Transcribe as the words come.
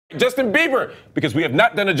Justin Bieber, because we have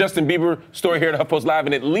not done a Justin Bieber story here at HuffPost Live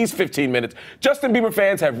in at least 15 minutes. Justin Bieber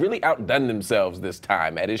fans have really outdone themselves this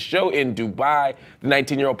time. At his show in Dubai, the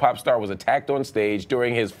 19-year-old pop star was attacked on stage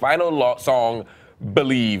during his final song,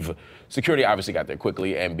 Believe. Security obviously got there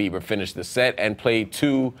quickly, and Bieber finished the set and played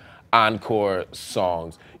 2 encore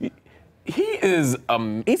songs. He's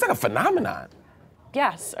like a phenomenon.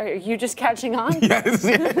 Yes. Are you just catching on? Yes.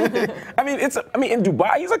 I mean, in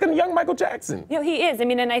Dubai, he's like a young Michael Jackson. You know, he is. I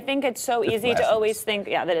mean, and I think it's so easy to always think,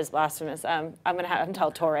 yeah, that is blasphemous. I'm going to have him tell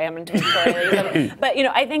Torre. I'm going to tell Torre. But, you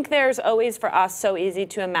know, I think there's always, for us, so easy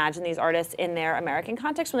to imagine these artists in their American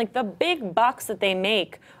context when, like, the big bucks that they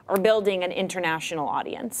make are building an international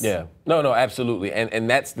audience. Yeah. No, absolutely. And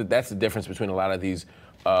that's the difference between a lot of these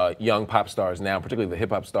young pop stars now, particularly the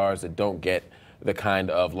hip-hop stars that don't get the kind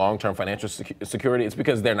of long-term financial security. It's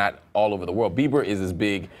because they're not all over the world. Bieber is as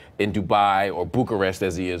big in Dubai or Bucharest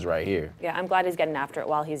as he is right here. Yeah, I'm glad he's getting after it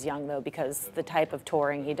while he's young, though, because the type of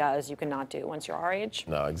touring he does, you cannot do once you're our age.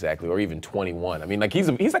 No, exactly, or even 21. I mean, like he's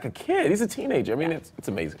like a kid. He's a teenager. I mean, it's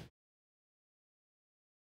amazing.